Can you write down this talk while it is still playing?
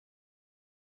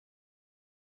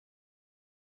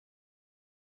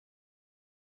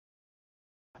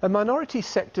A minority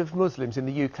sect of Muslims in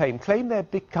the UK claim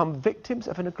they've become victims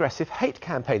of an aggressive hate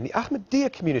campaign. The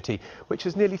Ahmadiyya community, which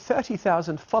has nearly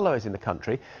 30,000 followers in the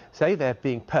country, say they're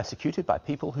being persecuted by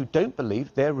people who don't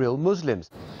believe they're real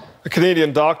Muslims. A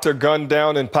Canadian doctor gunned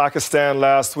down in Pakistan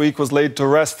last week was laid to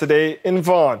rest today in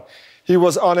Vaughan. He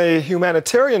was on a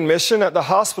humanitarian mission at the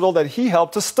hospital that he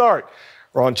helped to start.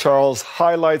 Ron Charles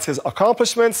highlights his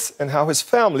accomplishments and how his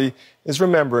family is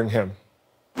remembering him.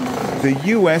 The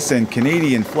U.S. and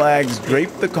Canadian flags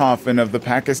draped the coffin of the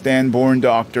Pakistan-born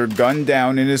doctor gunned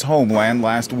down in his homeland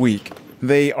last week.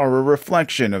 They are a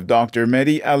reflection of Dr.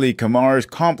 Mehdi Ali Qamar's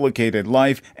complicated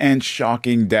life and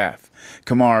shocking death.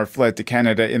 Qamar fled to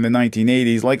Canada in the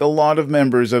 1980s like a lot of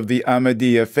members of the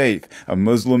Ahmadiyya faith, a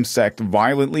Muslim sect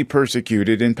violently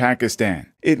persecuted in Pakistan.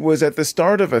 It was at the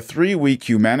start of a 3-week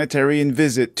humanitarian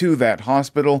visit to that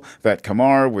hospital that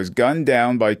Qamar was gunned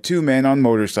down by 2 men on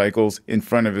motorcycles in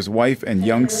front of his wife and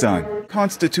young son.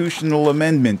 Constitutional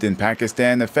amendment in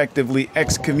Pakistan effectively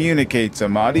excommunicates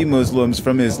Ahmadi Muslims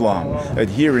from Islam.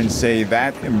 Adherents say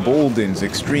that emboldens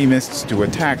extremists to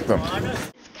attack them.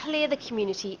 The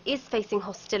community is facing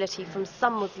hostility from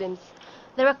some Muslims.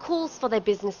 There are calls for their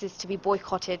businesses to be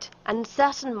boycotted, and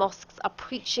certain mosques are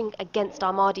preaching against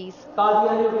Ahmadis.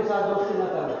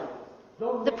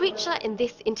 The preacher in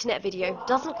this internet video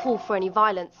doesn't call for any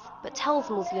violence, but tells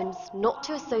Muslims not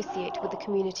to associate with the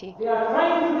community.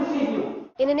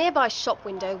 In a nearby shop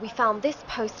window, we found this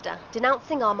poster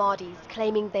denouncing Ahmadis,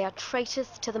 claiming they are traitors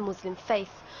to the Muslim faith.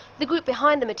 The group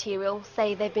behind the material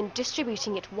say they've been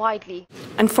distributing it widely.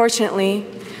 Unfortunately,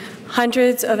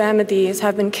 hundreds of Ahmadis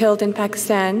have been killed in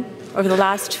Pakistan over the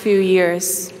last few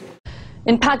years.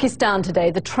 In Pakistan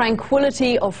today, the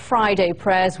tranquility of Friday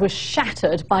prayers was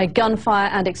shattered by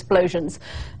gunfire and explosions.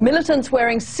 Militants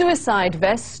wearing suicide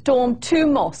vests stormed 2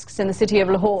 mosques in the city of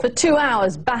Lahore. For 2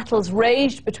 hours, battles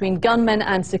raged between gunmen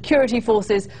and security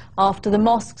forces after the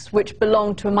mosques, which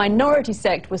belonged to a minority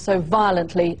sect, were so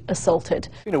violently assaulted.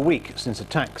 It's been a week since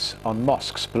attacks on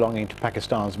mosques belonging to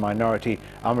Pakistan's minority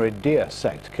Ahmadiyya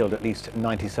sect killed at least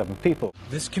 97 people.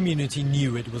 This community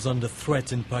knew it was under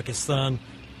threat in Pakistan,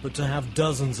 but to have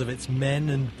dozens of its men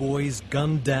and boys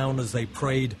gunned down as they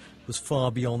prayed was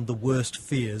far beyond the worst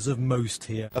fears of most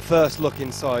here. A first look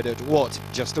inside at what,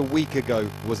 just a week ago,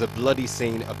 was a bloody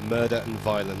scene of murder and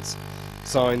violence.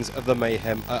 Signs of the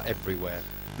mayhem are everywhere.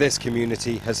 This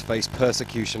community has faced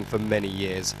persecution for many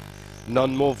years.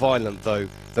 None more violent, though,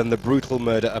 than the brutal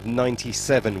murder of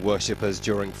 97 worshippers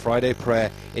during Friday prayer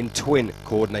in twin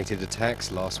coordinated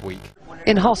attacks last week.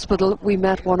 In hospital, we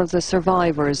met one of the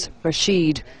survivors,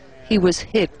 Rashid. He was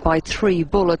hit by 3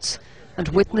 bullets and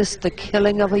witnessed the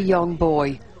killing of a young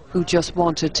boy who just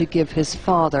wanted to give his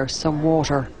father some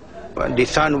water. The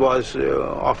son was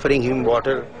offering him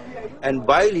water, and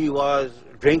while he was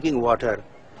drinking water,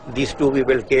 these 2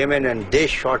 people came in and they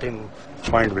shot him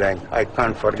point blank. I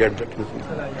can't forget that.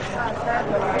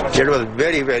 It was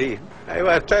very,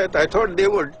 I thought they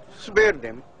would spare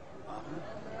them,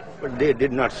 but they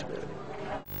did not spare them.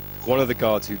 One of the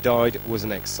guards who died was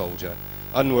an ex-soldier.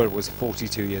 Anwar was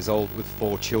 42 years old with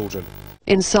 4 children.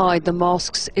 Inside the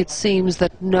mosques, it seems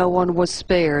that no one was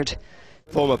spared.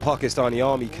 Former Pakistani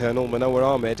Army Colonel Munawar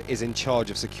Ahmed is in charge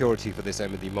of security for this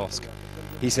Ahmadi mosque.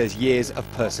 He says years of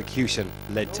persecution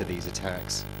led to these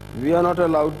attacks. We are not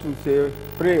allowed to say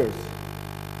prayers.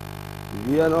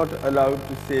 We are not allowed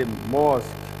to say mosque.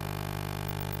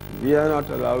 We are not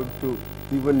allowed to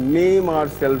even name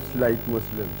ourselves like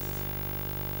Muslims.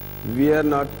 We are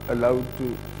not allowed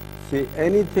to say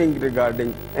anything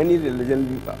regarding any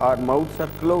religion. Our mouths are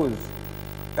closed.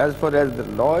 As far as the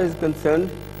law is concerned,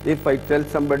 if I tell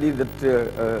somebody that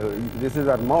this is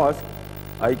our mosque,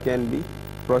 I can be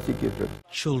prosecuted.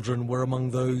 Children were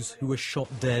among those who were shot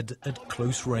dead at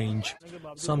close range.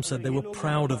 Some said they were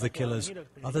proud of the killers.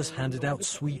 Others handed out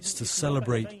sweets to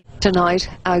celebrate. Tonight,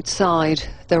 outside,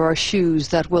 there are shoes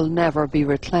that will never be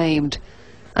reclaimed.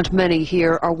 And many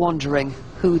here are wondering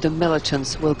who the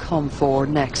militants will come for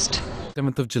next.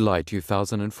 7th of July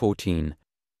 2014.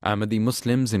 Ahmadi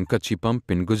Muslims in Kachi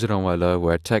Pump in Gujranwala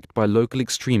were attacked by local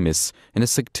extremists in a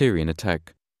sectarian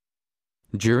attack.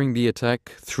 During the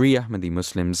attack, 3 Ahmadi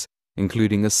Muslims,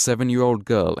 including a 7-year-old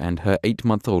girl and her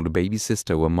 8-month-old baby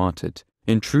sister, were martyred.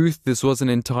 In truth, this was an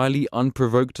entirely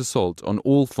unprovoked assault on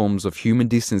all forms of human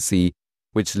decency,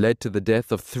 which led to the death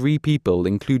of 3 people,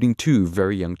 including 2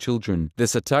 very young children.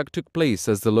 This attack took place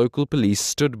as the local police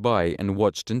stood by and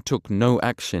watched and took no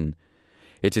action.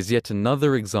 It is yet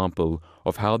another example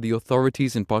of how the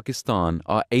authorities in Pakistan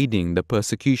are aiding the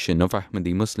persecution of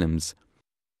Ahmadi Muslims.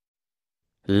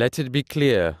 Let it be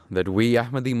clear that we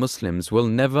Ahmadi Muslims will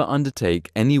never undertake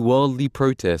any worldly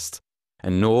protest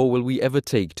and nor will we ever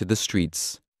take to the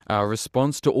streets. Our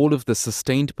response to all of the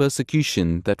sustained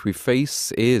persecution that we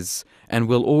face is, and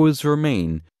will always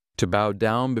remain, to bow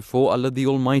down before Allah the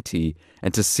Almighty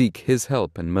and to seek His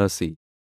help and mercy.